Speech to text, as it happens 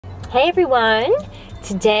Hey everyone!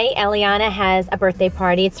 Today Eliana has a birthday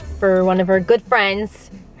party. It's for one of her good friends.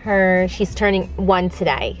 She's turning 1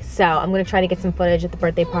 today. So I'm gonna try to get some footage at the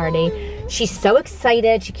birthday party. She's so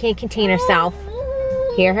excited, she can't contain herself.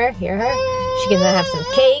 Hear her? Hear her? She's gonna have some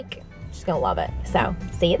cake. She's gonna love it. So,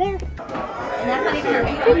 see you there.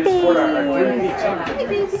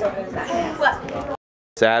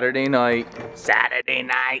 Saturday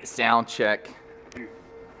night sound check.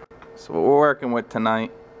 So what we're working with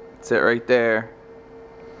tonight, that's it right there.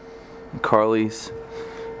 And Carly's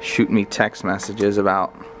shooting me text messages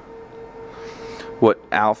about what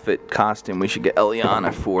outfit costume we should get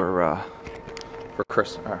Eliana for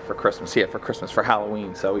Christmas, for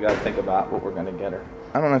Halloween. So we got to think about what we're gonna get her.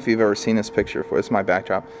 I don't know if you've ever seen this picture before. It's my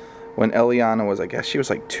backdrop. When Eliana was, I guess she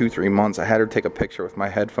was like 2-3 months, I had her take a picture with my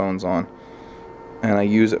headphones on, and I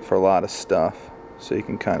use it for a lot of stuff, so you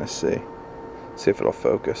can kind of see if it'll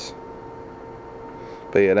focus.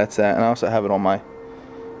 But yeah, that's that. And I also have it on my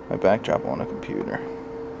backdrop on the computer.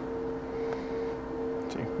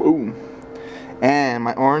 See, boom. And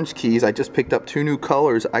my orange keys, I just picked up 2 new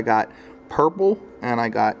colors. I got purple and I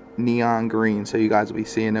got neon green. So you guys will be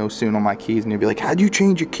seeing those soon on my keys, and you'll be like, how'd you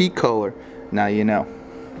change your key color? Now you know.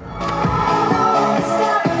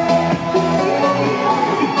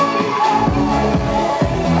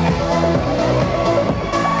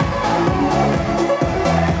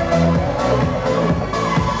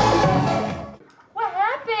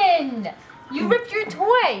 You ripped your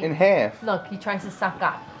toy! In half. Look, he tries to suck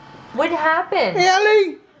up. What happened? Hey,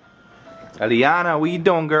 Ellie! Eliana, what you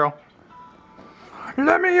doing, girl?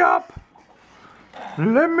 Let me up!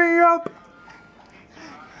 Let me up!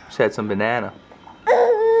 She had some banana.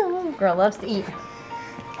 Girl loves to eat.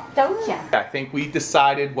 Don't ya? I think we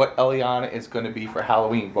decided what Eliana is going to be for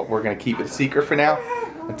Halloween, but we're going to keep it a secret for now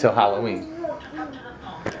until Halloween.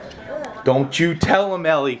 Don't you tell him,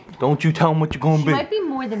 Ellie. Don't you tell him what you're going to be. Might be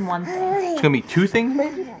more than one thing. It's going to be 2 things,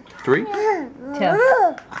 maybe? 3? 2.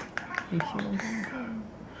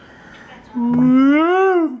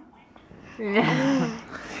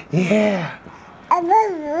 Yeah.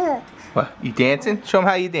 What? You dancing? Show them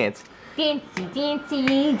how you dance. Dancy, dancy,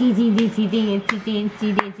 dancy, dancy, dancy, dancy,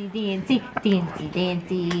 dancy, dancy, dancy,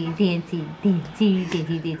 dancy, dancy,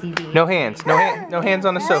 dancy, dancy. No hands. No hands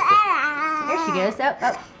on the sofa. There she goes.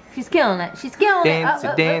 Oh. She's killing it. She's killing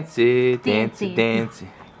it. Dancy, dancy, dancy.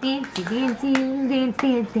 Dancy, dancy, dancy,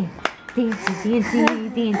 dancy,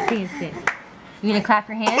 dancy. You gonna clap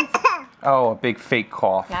your hands? Oh, a big fake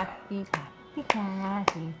cough. Clappy, clappy,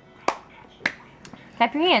 clappy.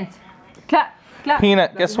 Clap your hands. Clap, clap.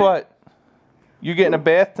 Peanut, guess what? You're getting a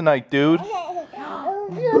bath tonight, dude.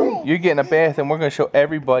 You're getting a bath, and we're gonna show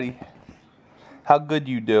everybody how good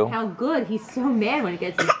you do. How good? He's so mad when he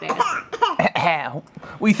gets his bath.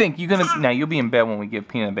 We think you're gonna. Now you'll be in bed when we give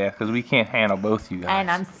Peanut a bath because we can't handle both you guys.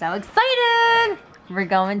 And I'm so excited. We're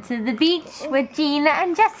going to the beach with Gina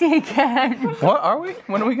and Jesse again. What are we?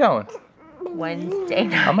 When are we going? Wednesday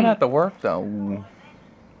night. I'm gonna have to work though.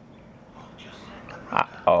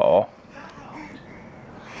 Uh-oh.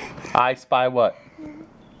 I spy what?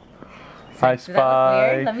 I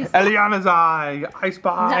spy Eliana's eye. I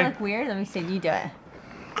spy. Does that look weird? Let me see. You do it.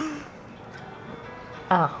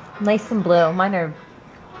 Oh, nice and blue. Mine are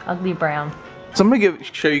ugly brown. So I'm gonna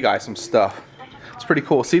show you guys some stuff. It's pretty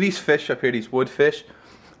cool. See these fish up here? These wood fish.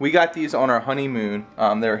 We got these on our honeymoon.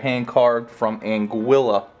 They're hand carved from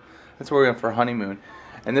Anguilla. That's where we went for honeymoon.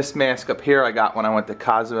 And this mask up here I got when I went to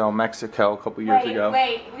Cozumel, Mexico a couple years ago.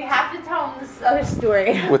 Wait, we have to tell them this other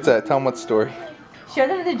story. What's that? Tell them what story. Show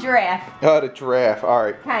them the giraffe. Oh, the giraffe. All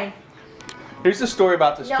right. Okay. Here's the story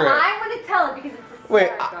about this giraffe. No, I want to tell it because it's hysterical.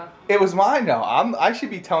 Wait, it was mine though. I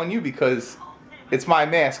should be telling you because it's my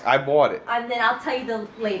mask. I bought it. And then I'll tell you the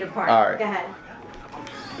later part. All right. Go ahead.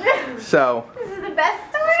 So. This is the best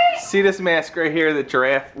story. See this mask right here, the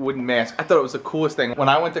giraffe wooden mask. I thought it was the coolest thing. When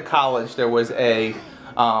I went to college, there was an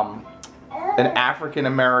African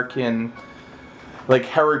American like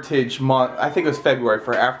Heritage Month. I think it was February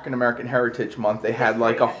for African American Heritage Month. They had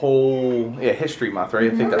like a whole History Month,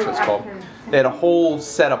 right? I think that's what it's called. They had a whole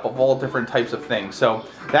setup of all different types of things. So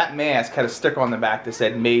that mask had a sticker on the back that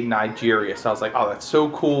said "Made Nigeria." So I was like, oh, that's so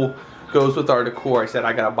cool. Goes with our decor. I said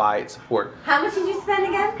I gotta buy it, support. How much did you spend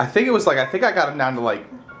again? I think it was like, I think I got it down to like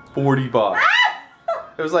 40 bucks.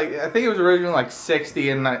 It was like, I think it was originally like 60,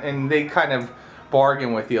 and they kind of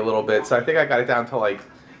bargain with you a little bit. So I think I got it down to like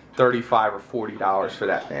 $35 or $40 for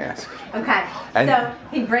that mask. Okay. And so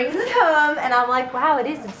he brings it home, and I'm like, wow, it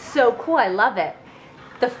is. It's so cool. I love it.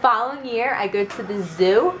 The following year, I go to the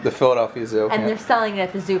zoo. The Philadelphia Zoo. And they're selling it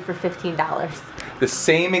at the zoo for $15. The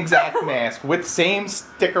same exact mask with same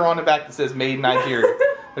sticker on the back that says "Made in Nigeria."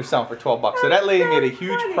 they're selling for 12 bucks. So that lady made a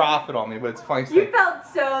huge profit on me, but it's a funny thing. You felt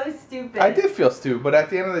so stupid. I did feel stupid, but at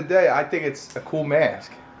the end of the day, I think it's a cool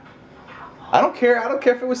mask. I don't care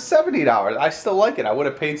if it was $70. I still like it. I would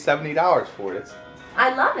have paid $70 for it.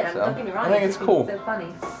 I love it. So, Don't get me wrong. I think it's cool. So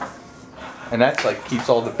funny. And that's like keeps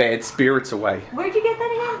all the bad spirits away. Where'd you get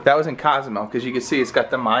that again? That was in Cozumel, because you can see it's got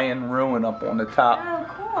the Mayan ruin up on the top. Oh,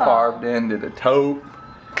 cool. Carved into the toe.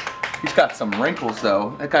 He's got some wrinkles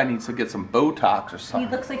though. That guy needs to get some Botox or something.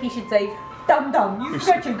 He looks like he should say, "Dum dum, you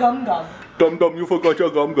forgot your gum gum." Dum dum, you forgot your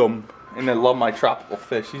gum gum. And I love my tropical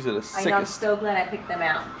fish. These are the sickest. I know, I'm so glad I picked them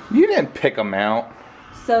out. You didn't pick them out.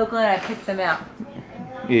 So glad I picked them out.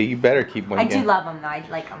 Yeah, you better keep one. I do love them though. I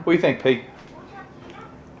like them. What do you think, Pete?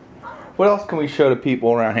 What else can we show to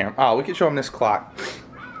people around here? Oh, we can show them this clock.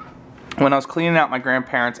 When I was cleaning out my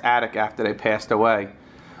grandparents' attic after they passed away,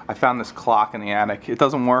 I found this clock in the attic. It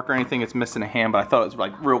doesn't work or anything. It's missing a hand, but I thought it was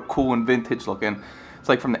like real cool and vintage looking. It's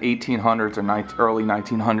like from the 1800s or early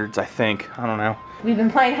 1900s, I think. I don't know. We've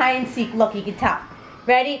been playing hide and seek. Look, you can tell.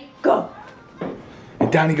 Ready? Go.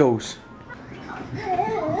 And down he goes.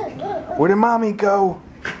 Where did mommy go?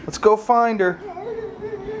 Let's go find her.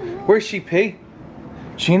 Where's she, P?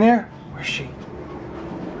 She in there? Where's she?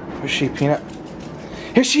 Where's she, Peanut?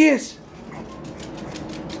 Here she is!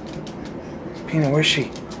 Peanut, where's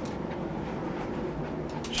she?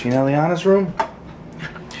 She in Eliana's room?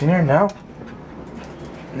 She in there? No?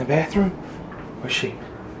 In the bathroom? Where's she?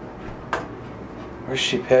 Where's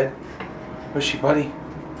she, Ped? Where's she, buddy?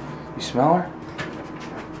 You smell her?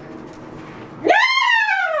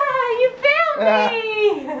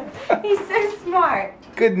 He's so smart.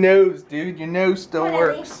 Good nose, dude. Your nose still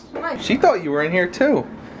works. She thought you were in here too.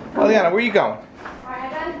 Eliana, where are you going?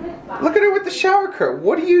 Look at her with the shower curtain.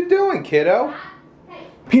 What are you doing, kiddo?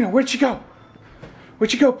 Peanut, where'd she go?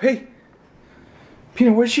 Where'd she go, P?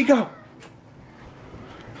 Peanut, where'd she go?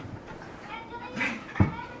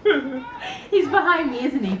 He's behind me,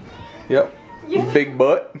 isn't he? Yep. Big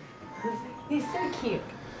butt. He's so cute.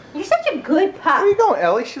 You're such a good pup. Where are you going,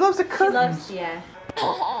 Ellie? She loves the curtains. She loves, yeah.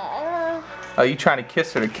 Oh, you trying to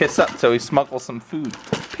kiss her to kiss up so he smuggles some food.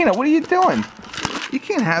 Peanut, what are you doing? You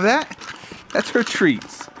can't have that. That's her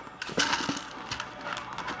treats.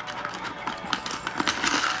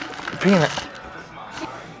 Peanut.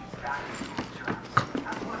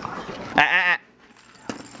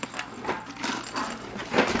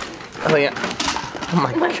 Elliot.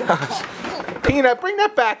 Oh my gosh. Peanut, bring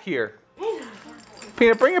that back here.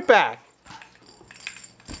 Peanut, bring it back.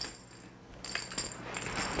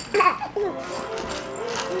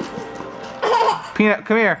 Peanut,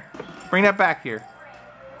 come here. Bring that back here.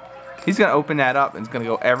 He's gonna open that up and it's gonna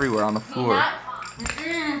go everywhere on the floor.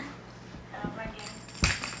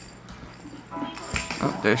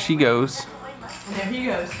 Oh, there she goes. And there he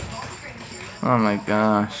goes. Oh my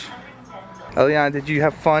gosh. Eliana, did you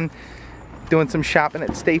have fun doing some shopping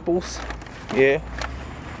at Staples? Yeah.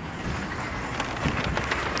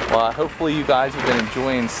 Well, hopefully you guys have been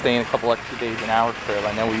enjoying staying a couple extra days in OurCrib.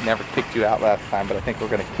 I know we never kicked you out last time, but I think we're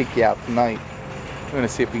going to kick you out tonight. We're going to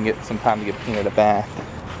see if we can get some time to get Peanut a bath.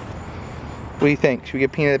 What do you think? Should we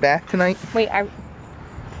get Peanut a bath tonight? Wait, are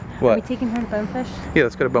what? we taking her to Bonefish? Yeah,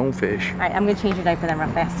 let's go to Bonefish. Alright, I'm going to change her diaper then real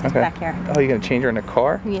fast. Okay. Back here. Oh, you're going to change her in the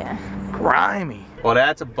car? Yeah. Grimy. Well,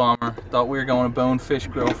 that's a bummer. Thought we were going to Bonefish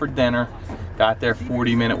Grill for dinner. Got there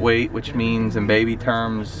 40-minute wait, which means in baby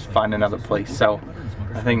terms, find another place. So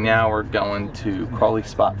I think now we're going to Crawley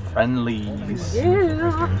Spot Friendlies.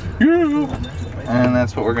 Yeah. And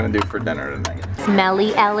that's what we're going to do for dinner tonight.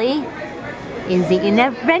 Smelly Ellie is eating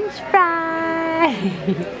a French fry.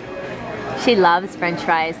 She loves French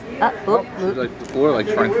fries. She's like before, like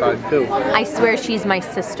French fries too. I swear she's my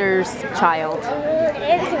sister's child.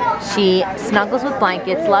 She snuggles with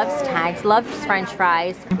blankets, loves tags, loves French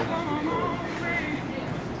fries.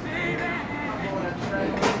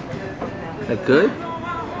 Is that good?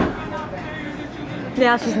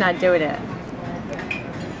 Now she's not doing it.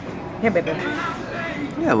 Here, baby.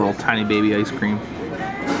 Yeah, a little tiny baby ice cream.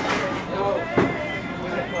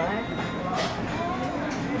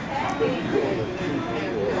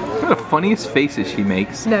 One of the funniest faces she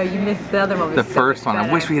makes. No, you missed the other one. The first one.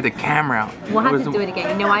 I wish we had the camera out. We'll have to do it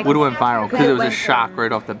again. You know, I would have went viral because it was a went shock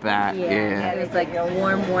right off the bat. Yeah. It was like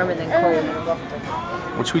warm and then cold.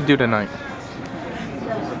 What should we do tonight?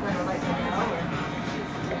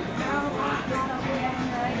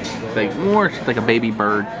 Like more, she's like a baby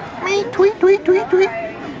bird. Tweet, tweet, tweet, tweet, tweet.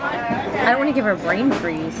 I don't want to give her a brain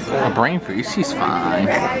freeze. A brain freeze? She's fine.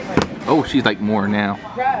 Oh, she's like more now.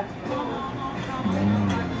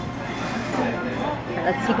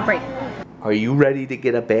 Let's take a break. Are you ready to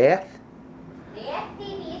get a bath?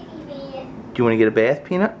 you want to get a bath,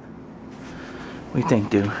 Peanut? What do you think,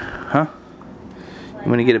 dude? Huh? You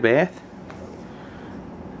want to get a bath?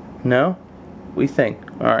 No? What do you think?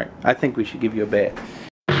 Alright, I think we should give you a bath.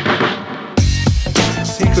 The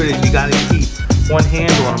secret is you gotta keep one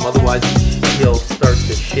handle on him, otherwise he'll start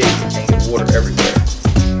to shake and get water everywhere.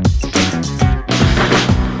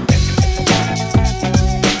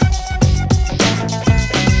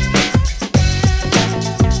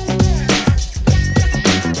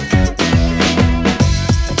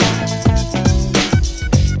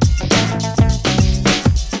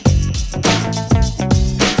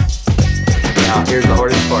 Here's the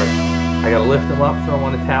hardest part. I gotta lift him up, throw him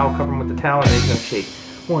on the towel, cover him with the towel, and then he's gonna shake.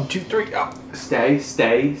 1, 2, 3, up. Stay,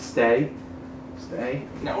 stay, stay, stay.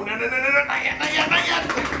 No, no, no, no, no, no, not yet, not yet, not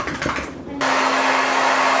yet.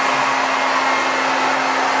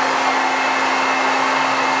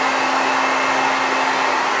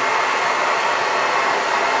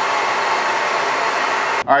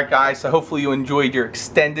 Alright guys, so hopefully you enjoyed your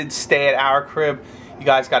extended stay at OurCrib. You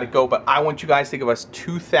guys gotta go, but I want you guys to give us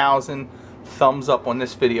 2,000 thumbs up on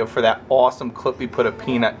this video for that awesome clip we put of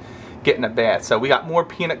Peanut getting a bath. So we got more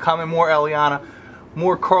Peanut coming, more Eliana,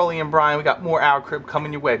 more Carly and Brian. We got more OurCrib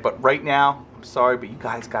coming your way. But right now, I'm sorry, but you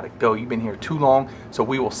guys gotta go. You've been here too long. So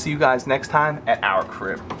we will see you guys next time at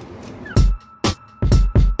OurCrib.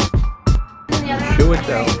 Do it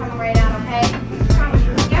though.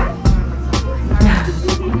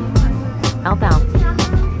 Help out.